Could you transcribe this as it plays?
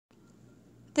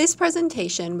This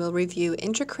presentation will review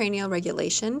intracranial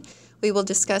regulation. We will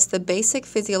discuss the basic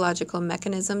physiological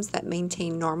mechanisms that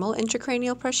maintain normal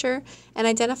intracranial pressure and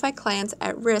identify clients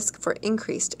at risk for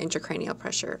increased intracranial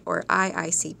pressure, or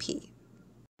IICP.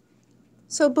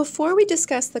 So before we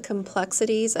discuss the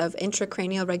complexities of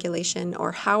intracranial regulation,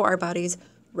 or how our bodies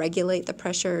regulate the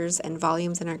pressures and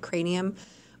volumes in our cranium,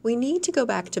 we need to go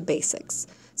back to basics.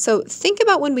 So think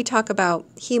about when we talk about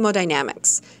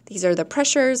hemodynamics. These are the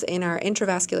pressures in our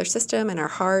intravascular system and our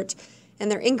heart,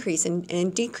 and they're increasing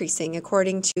and decreasing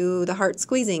according to the heart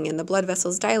squeezing and the blood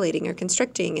vessels dilating or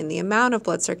constricting and the amount of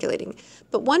blood circulating.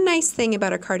 But one nice thing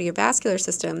about our cardiovascular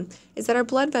system is that our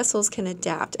blood vessels can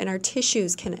adapt and our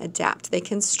tissues can adapt. They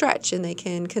can stretch and they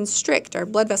can constrict. Our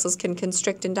blood vessels can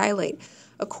constrict and dilate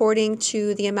according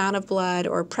to the amount of blood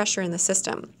or pressure in the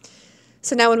system.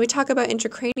 So now when we talk about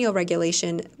intracranial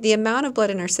regulation, the amount of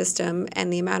blood in our system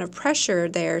and the amount of pressure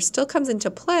there still comes into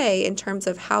play in terms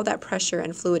of how that pressure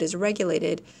and fluid is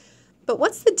regulated. But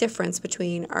what's the difference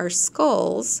between our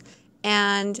skulls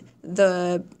and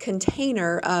the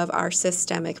container of our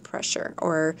systemic pressure,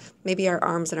 or maybe our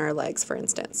arms and our legs, for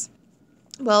instance?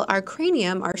 Well, our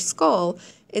cranium, our skull,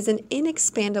 is an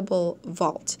inexpandable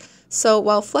vault. So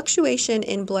while fluctuation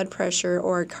in blood pressure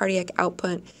or cardiac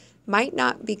output might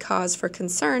not be cause for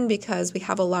concern because we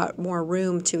have a lot more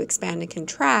room to expand and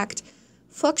contract,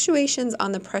 fluctuations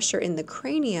on the pressure in the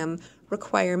cranium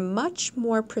require much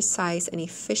more precise and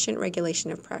efficient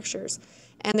regulation of pressures.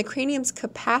 And the cranium's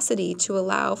capacity to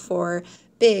allow for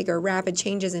big or rapid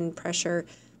changes in pressure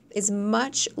is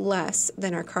much less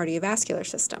than our cardiovascular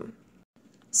system.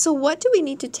 So what do we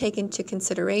need to take into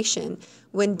consideration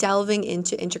when delving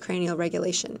into intracranial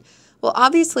regulation? Well,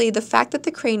 obviously, the fact that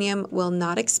the cranium will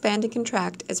not expand and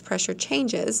contract as pressure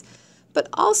changes, but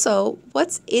also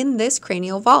what's in this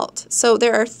cranial vault. So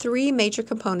there are three major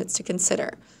components to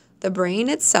consider: the brain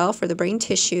itself, or the brain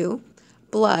tissue,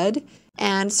 blood,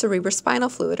 and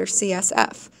cerebrospinal fluid, or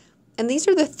CSF. And these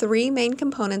are the three main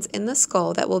components in the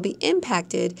skull that will be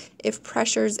impacted if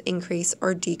pressures increase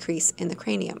or decrease in the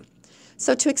cranium.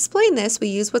 So to explain this, we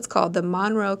use what's called the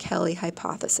MONRO-KELLIE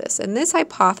hypothesis. And this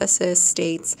hypothesis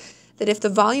states that if the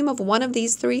volume of one of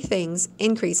these three things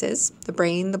increases, the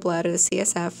brain, the blood, or the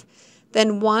CSF,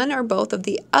 then one or both of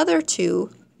the other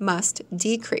two must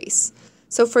decrease.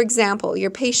 So for example,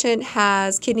 your patient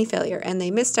has kidney failure and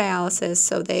they miss dialysis,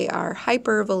 so they are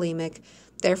hypervolemic,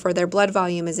 therefore their blood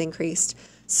volume is increased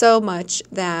so much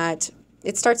that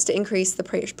it starts to increase the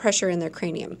pressure in their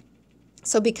cranium.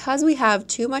 So because we have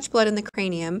too much blood in the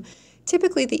cranium,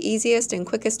 typically the easiest and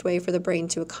quickest way for the brain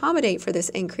to accommodate for this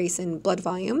increase in blood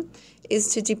volume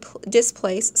is to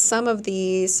displace some of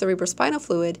the cerebrospinal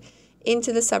fluid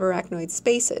into the subarachnoid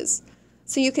spaces.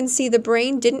 So you can see the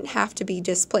brain didn't have to be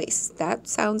displaced. That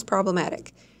sounds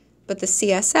problematic. But the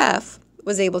CSF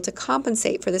was able to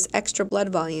compensate for this extra blood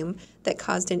volume that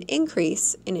caused an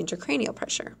increase in intracranial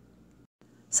pressure.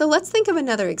 So let's think of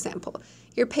another example.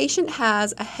 Your patient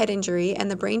has a head injury and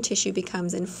the brain tissue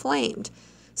becomes inflamed.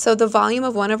 So the volume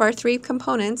of one of our three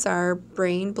components, our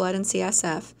brain, blood, and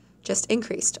CSF, just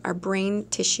increased. Our brain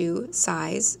tissue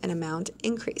size and amount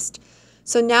increased.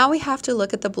 So now we have to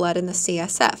look at the blood and the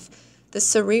CSF. The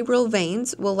cerebral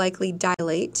veins will likely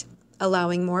dilate,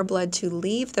 allowing more blood to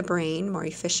leave the brain more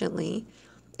efficiently.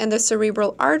 And the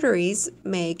cerebral arteries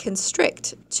may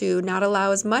constrict to not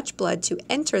allow as much blood to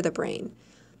enter the brain.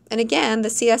 And again, the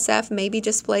CSF may be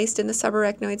displaced in the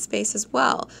subarachnoid space as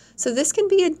well. So this can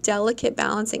be a delicate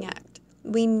balancing act.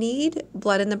 We need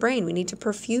blood in the brain. We need to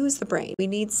perfuse the brain. We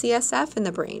need CSF in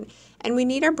the brain. And we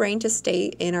need our brain to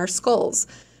stay in our skulls.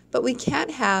 But we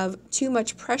can't have too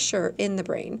much pressure in the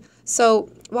brain. So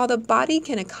while the body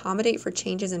can accommodate for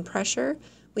changes in pressure,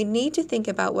 we need to think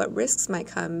about what risks might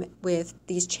come with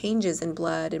these changes in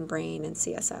blood and brain and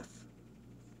CSF.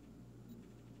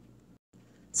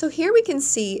 So here we can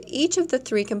see each of the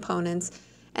three components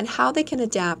and how they can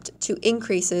adapt to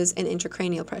increases in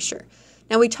intracranial pressure.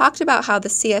 Now we talked about how the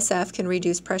CSF can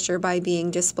reduce pressure by being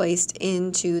displaced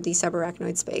into the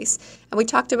subarachnoid space. And we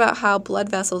talked about how blood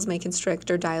vessels may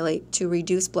constrict or dilate to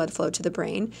reduce blood flow to the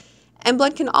brain. And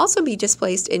blood can also be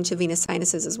displaced into venous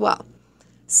sinuses as well.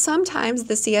 Sometimes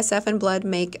the CSF and blood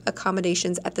make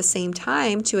accommodations at the same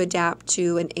time to adapt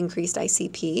to an increased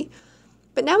ICP.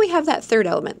 But now we have that third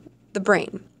element, the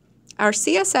brain. Our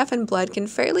CSF and blood can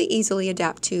fairly easily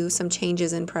adapt to some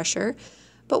changes in pressure,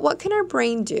 but what can our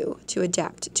brain do to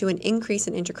adapt to an increase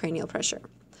in intracranial pressure?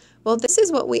 Well, this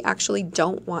is what we actually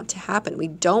don't want to happen. We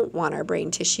don't want our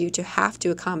brain tissue to have to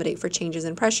accommodate for changes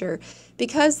in pressure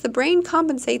because the brain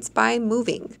compensates by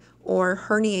moving or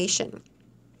herniation.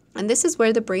 And this is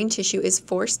where the brain tissue is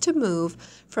forced to move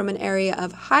from an area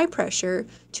of high pressure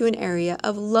to an area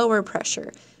of lower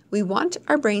pressure. We want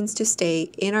our brains to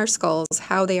stay in our skulls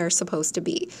how they are supposed to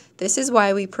be. This is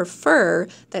why we prefer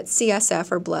that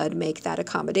CSF or blood make that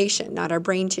accommodation, not our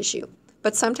brain tissue.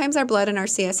 But sometimes our blood and our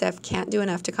CSF can't do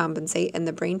enough to compensate, and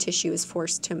the brain tissue is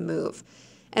forced to move.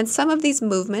 And some of these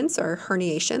movements or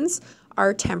herniations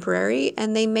are temporary,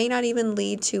 and they may not even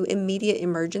lead to immediate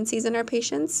emergencies in our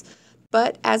patients.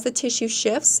 But as the tissue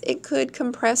shifts, it could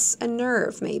compress a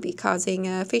nerve, maybe causing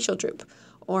a facial droop,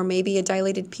 or maybe a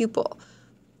dilated pupil.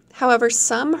 However,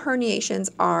 some herniations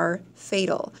are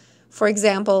fatal. For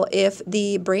example, if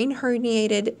the brain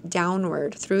herniated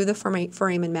downward through the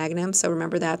foramen magnum, so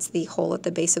remember that's the hole at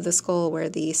the base of the skull where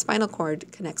the spinal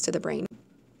cord connects to the brain.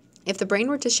 If the brain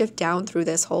were to shift down through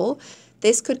this hole,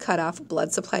 this could cut off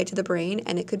blood supply to the brain,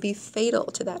 and it could be fatal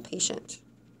to that patient.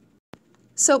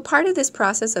 So part of this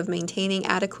process of maintaining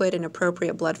adequate and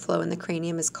appropriate blood flow in the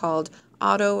cranium is called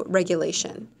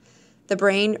autoregulation. The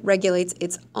brain regulates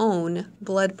its own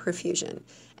blood perfusion,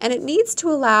 and it needs to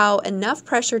allow enough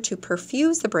pressure to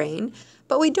perfuse the brain,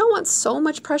 but we don't want so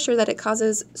much pressure that it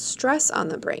causes stress on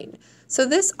the brain. So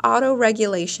this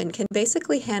autoregulation can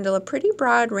basically handle a pretty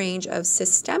broad range of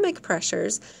systemic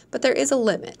pressures, but there is a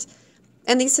limit.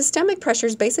 And these systemic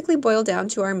pressures basically boil down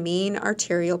to our mean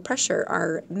arterial pressure,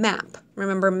 our MAP.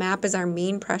 Remember, MAP is our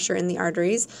mean pressure in the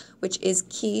arteries, which is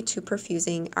key to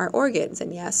perfusing our organs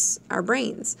and, yes, our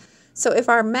brains. So if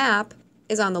our MAP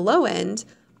is on the low end,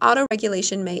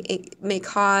 autoregulation may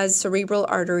cause cerebral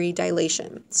artery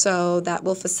dilation. So that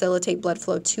will facilitate blood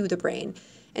flow to the brain.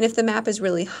 And if the MAP is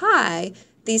really high,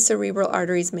 these cerebral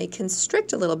arteries may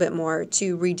constrict a little bit more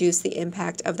to reduce the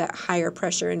impact of that higher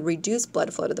pressure and reduce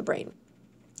blood flow to the brain.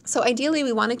 So ideally,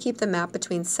 we want to keep the MAP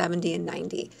between 70 and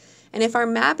 90. And if our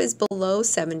MAP is below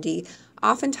 70,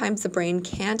 oftentimes the brain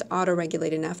can't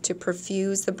autoregulate enough to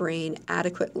perfuse the brain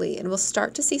adequately, and we'll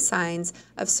start to see signs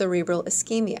of cerebral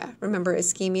ischemia. Remember,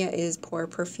 ischemia is poor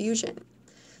perfusion.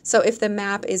 So if the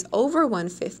MAP is over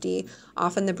 150,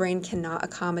 often the brain cannot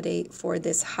accommodate for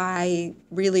this high,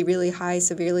 really high,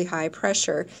 severely high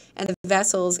pressure, and the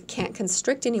vessels can't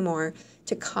constrict anymore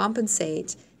to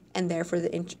compensate, and therefore the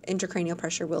intracranial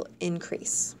pressure will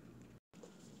increase.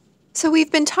 So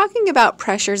we've been talking about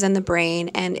pressures in the brain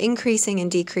and increasing and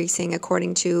decreasing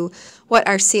according to what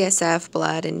our CSF,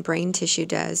 blood, and brain tissue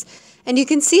does. And you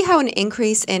can see how an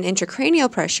increase in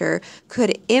intracranial pressure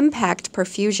could impact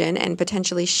perfusion and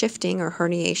potentially shifting or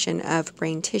herniation of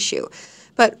brain tissue.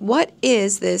 But what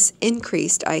is this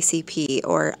increased ICP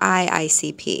or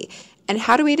IICP? And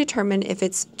how do we determine if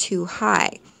it's too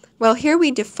high? Well, here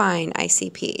we define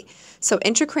ICP. So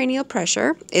intracranial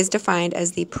pressure is defined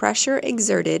as the pressure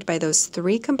exerted by those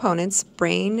three components,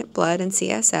 brain, blood, and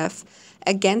CSF,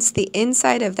 against the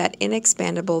inside of that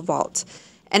inexpandable vault.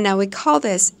 And now we call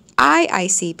this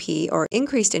IICP, or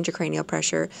increased intracranial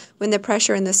pressure, when the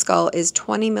pressure in the skull is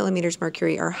 20 millimeters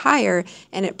mercury or higher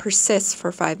and it persists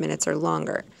for 5 minutes or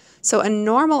longer. So a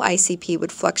normal ICP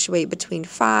would fluctuate between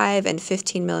 5 and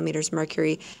 15 millimeters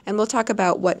mercury, and we'll talk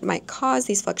about what might cause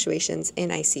these fluctuations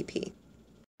in ICP.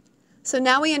 So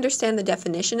now we understand the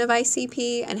definition of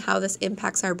ICP and how this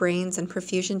impacts our brains and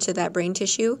perfusion to that brain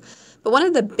tissue. But one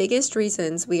of the biggest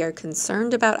reasons we are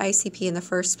concerned about ICP in the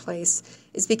first place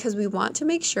is because we want to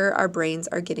make sure our brains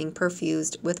are getting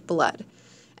perfused with blood.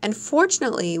 And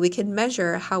fortunately, we can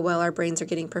measure how well our brains are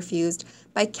getting perfused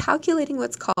by calculating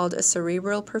what's called a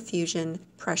cerebral perfusion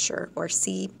pressure, or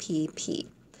CPP.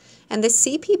 And the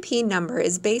CPP number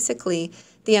is basically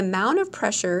the amount of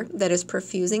pressure that is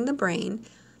perfusing the brain,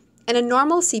 and a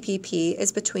normal CPP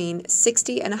is between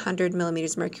 60 and 100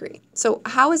 millimeters mercury. So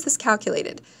how is this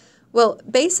calculated? Well,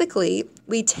 basically,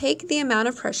 we take the amount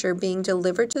of pressure being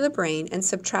delivered to the brain and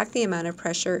subtract the amount of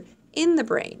pressure in the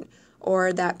brain,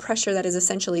 or that pressure that is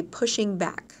essentially pushing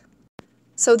back.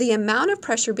 So the amount of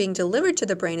pressure being delivered to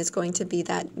the brain is going to be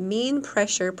that mean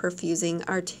pressure perfusing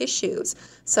our tissues,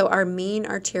 so our mean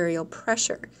arterial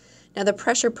pressure. Now the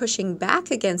pressure pushing back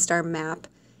against our MAP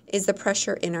is the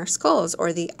pressure in our skulls,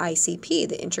 or the ICP,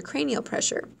 the intracranial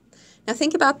pressure. Now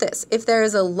think about this. If there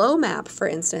is a low MAP, for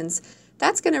instance,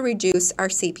 that's going to reduce our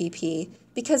CPP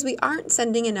because we aren't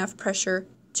sending enough pressure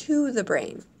to the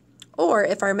brain. Or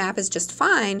if our MAP is just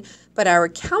fine, but our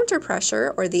counter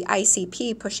pressure, or the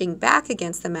ICP pushing back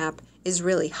against the MAP, is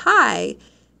really high,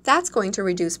 that's going to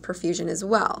reduce perfusion as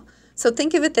well. So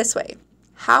think of it this way.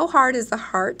 How hard is the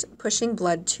heart pushing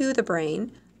blood to the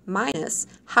brain minus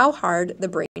how hard the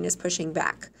brain is pushing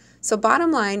back? So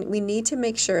bottom line, we need to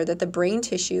make sure that the brain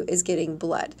tissue is getting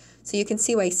blood. So you can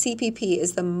see why CPP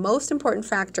is the most important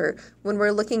factor when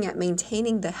we're looking at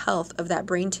maintaining the health of that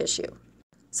brain tissue.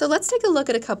 So let's take a look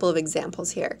at a couple of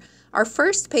examples here. Our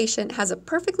first patient has a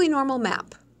perfectly normal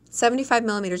MAP, 75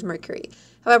 millimeters mercury.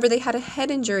 However, they had a head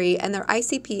injury and their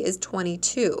ICP is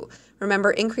 22.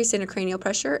 Remember, increased intracranial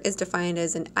pressure is defined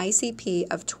as an ICP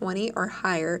of 20 or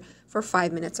higher for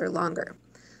 5 minutes or longer.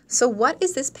 So what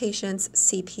is this patient's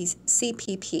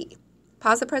CPP?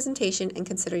 Pause the presentation and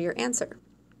consider your answer.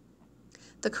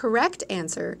 The correct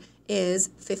answer is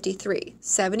 53.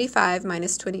 75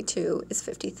 minus 22 is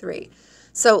 53.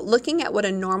 So looking at what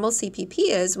a normal CPP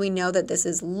is, we know that this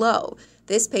is low.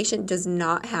 This patient does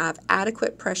not have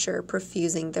adequate pressure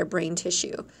perfusing their brain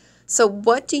tissue. So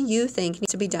what do you think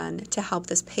needs to be done to help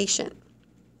this patient?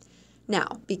 Now,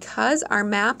 because our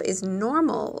MAP is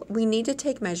normal, we need to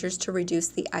take measures to reduce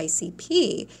the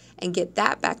ICP and get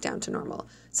that back down to normal.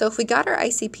 So if we got our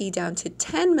ICP down to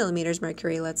 10 millimeters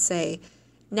mercury, let's say,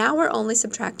 now we're only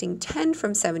subtracting 10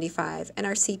 from 75 and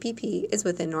our CPP is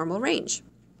within normal range.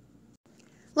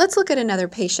 Let's look at another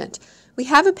patient. We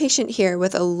have a patient here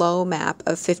with a low MAP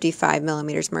of 55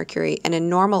 millimeters mercury and a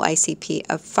normal ICP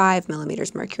of 5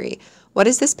 millimeters mercury. What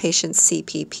is this patient's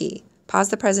CPP? Pause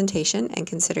the presentation and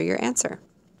consider your answer.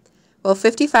 Well,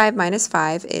 55 minus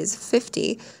 5 is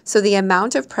 50, so the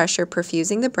amount of pressure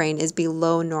perfusing the brain is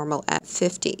below normal at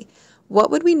 50. What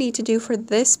would we need to do for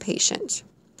this patient?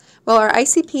 Well, our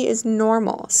ICP is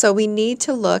normal, so we need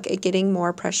to look at getting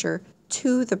more pressure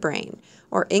to the brain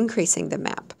or increasing the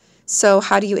MAP. So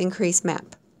how do you increase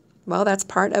MAP? Well, that's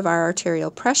part of our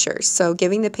arterial pressures. So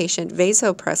giving the patient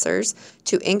vasopressors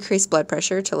to increase blood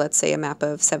pressure to, let's say, a MAP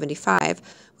of 75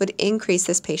 would increase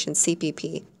this patient's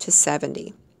CPP to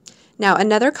 70. Now,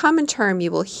 another common term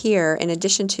you will hear in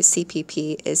addition to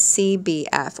CPP is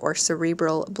CBF, or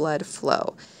cerebral blood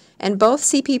flow. And both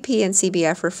CPP and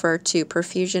CBF refer to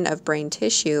perfusion of brain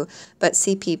tissue, but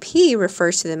CPP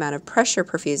refers to the amount of pressure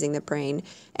perfusing the brain,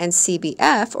 and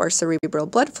CBF, or cerebral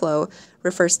blood flow,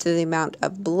 refers to the amount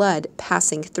of blood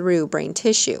passing through brain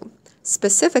tissue,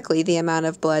 specifically the amount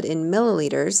of blood in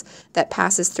milliliters that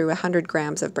passes through 100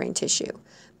 grams of brain tissue.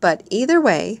 But either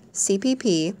way,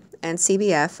 CPP and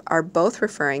CBF are both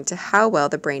referring to how well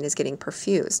the brain is getting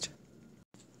perfused.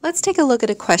 Let's take a look at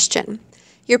a question.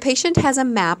 Your patient has a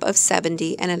MAP of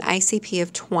 70 and an ICP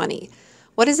of 20.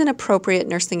 What is an appropriate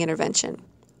nursing intervention?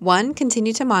 1.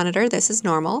 Continue to monitor. This is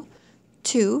normal.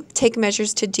 2. Take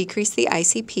measures to decrease the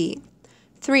ICP.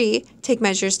 3. Take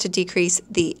measures to decrease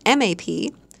the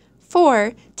MAP.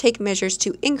 4. Take measures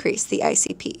to increase the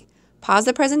ICP. Pause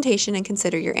the presentation and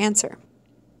consider your answer.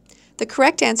 The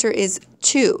correct answer is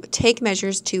 2. Take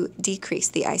measures to decrease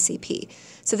the ICP.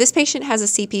 So this patient has a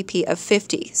CPP of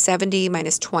 50, 70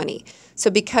 minus 20.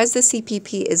 So because the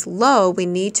CPP is low, we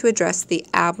need to address the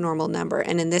abnormal number.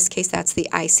 And in this case, that's the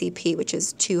ICP, which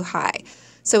is too high.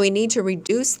 So we need to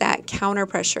reduce that counter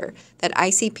pressure, that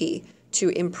ICP, to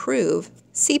improve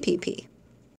CPP.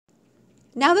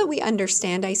 Now that we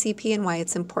understand ICP and why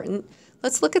it's important,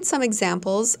 let's look at some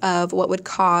examples of what would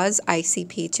cause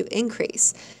ICP to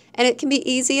increase. And it can be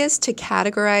easiest to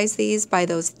categorize these by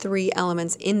those 3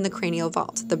 elements in the cranial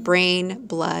vault: the brain,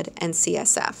 blood, and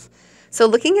CSF. So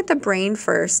looking at the brain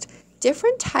first,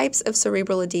 different types of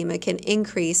cerebral edema can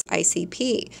increase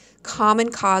ICP.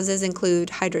 Common causes include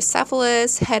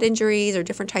hydrocephalus, head injuries, or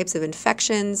different types of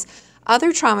infections.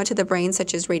 Other trauma to the brain,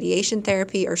 such as radiation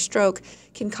therapy or stroke,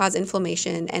 can cause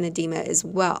inflammation and edema as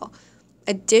well.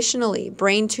 Additionally,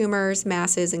 brain tumors,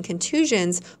 masses, and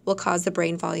contusions will cause the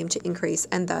brain volume to increase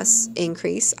and thus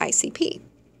increase ICP.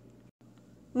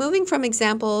 Moving from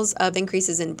examples of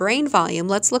increases in brain volume,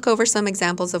 let's look over some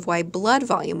examples of why blood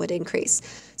volume would increase.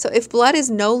 So if blood is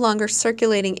no longer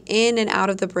circulating in and out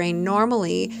of the brain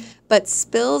normally, but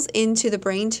spills into the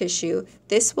brain tissue,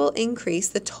 this will increase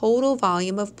the total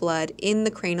volume of blood in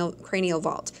the cranial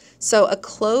vault. So a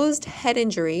closed head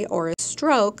injury or a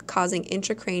stroke causing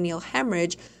intracranial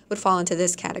hemorrhage would fall into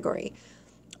this category.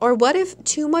 Or what if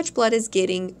too much blood is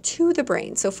getting to the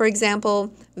brain? So for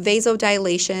example,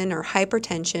 vasodilation or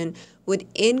hypertension would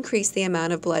increase the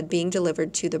amount of blood being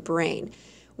delivered to the brain.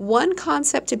 One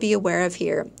concept to be aware of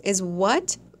here is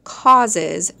what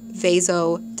causes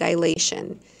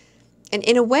vasodilation. And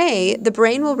in a way, the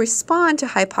brain will respond to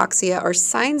hypoxia or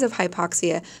signs of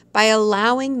hypoxia by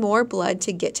allowing more blood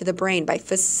to get to the brain, by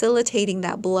facilitating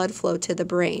that blood flow to the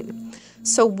brain.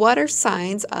 So what are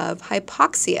signs of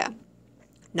hypoxia?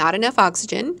 Not enough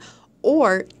oxygen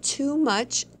or too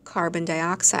much carbon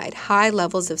dioxide, high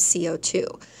levels of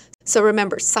CO2. So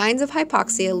remember, signs of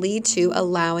hypoxia lead to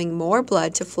allowing more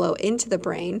blood to flow into the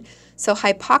brain. So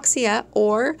hypoxia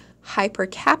or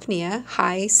hypercapnia,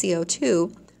 high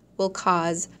CO2, will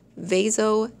cause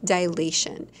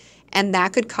vasodilation, and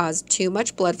that could cause too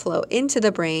much blood flow into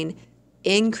the brain,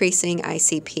 increasing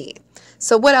ICP.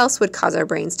 So what else would cause our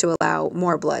brains to allow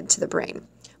more blood to the brain?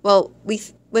 Well,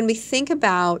 when we think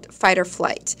about fight or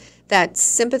flight, that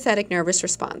sympathetic nervous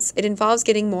response, it involves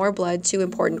getting more blood to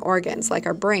important organs like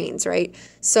our brains, right?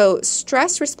 So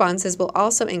stress responses will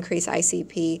also increase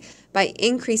ICP by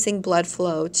increasing blood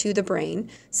flow to the brain.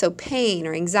 So pain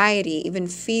or anxiety, even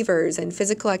fevers and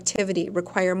physical activity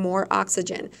require more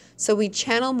oxygen. So we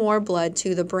channel more blood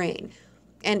to the brain.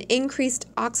 And increased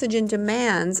oxygen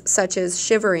demands, such as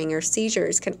shivering or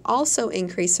seizures, can also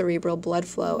increase cerebral blood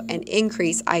flow and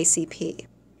increase ICP.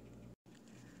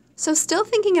 So still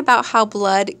thinking about how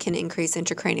blood can increase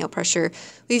intracranial pressure,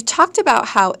 we've talked about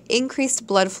how increased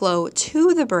blood flow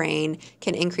to the brain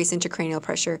can increase intracranial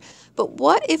pressure. But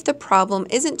what if the problem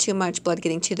isn't too much blood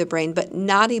getting to the brain, but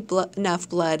not enough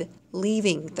blood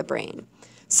leaving the brain?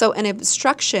 So an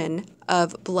obstruction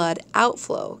of blood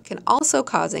outflow can also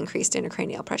cause increased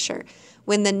intracranial pressure.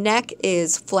 When the neck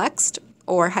is flexed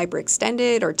or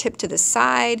hyperextended or tipped to the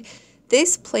side,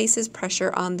 this places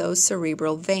pressure on those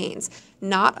cerebral veins,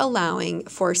 not allowing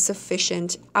for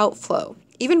sufficient outflow.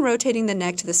 Even rotating the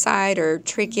neck to the side or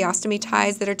tracheostomy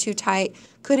ties that are too tight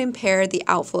could impair the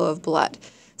outflow of blood.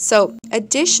 So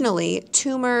additionally,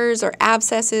 tumors or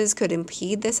abscesses could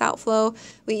impede this outflow.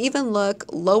 We even look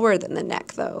lower than the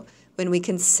neck though. When we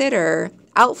consider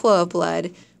outflow of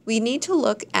blood, we need to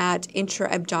look at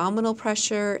intra-abdominal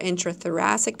pressure,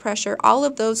 intrathoracic pressure. All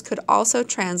of those could also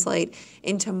translate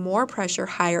into more pressure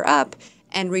higher up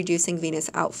and reducing venous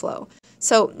outflow.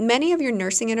 So many of your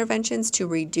nursing interventions to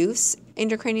reduce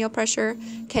intracranial pressure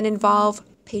can involve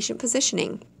patient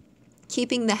positioning,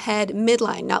 keeping the head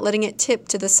midline, not letting it tip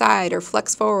to the side or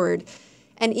flex forward,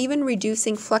 and even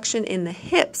reducing flexion in the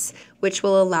hips, which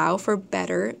will allow for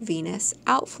better venous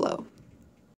outflow.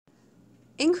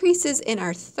 Increases in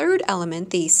our third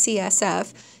element, the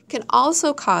CSF, can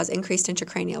also cause increased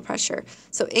intracranial pressure.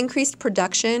 So increased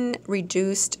production,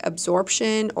 reduced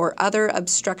absorption, or other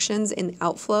obstructions in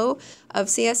outflow of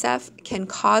CSF can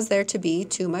cause there to be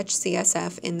too much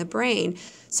CSF in the brain.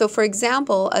 So for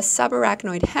example, a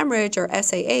subarachnoid hemorrhage, or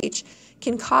SAH,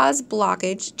 can cause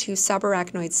blockage to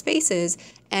subarachnoid spaces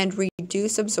and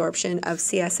reduce absorption of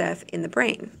CSF in the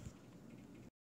brain.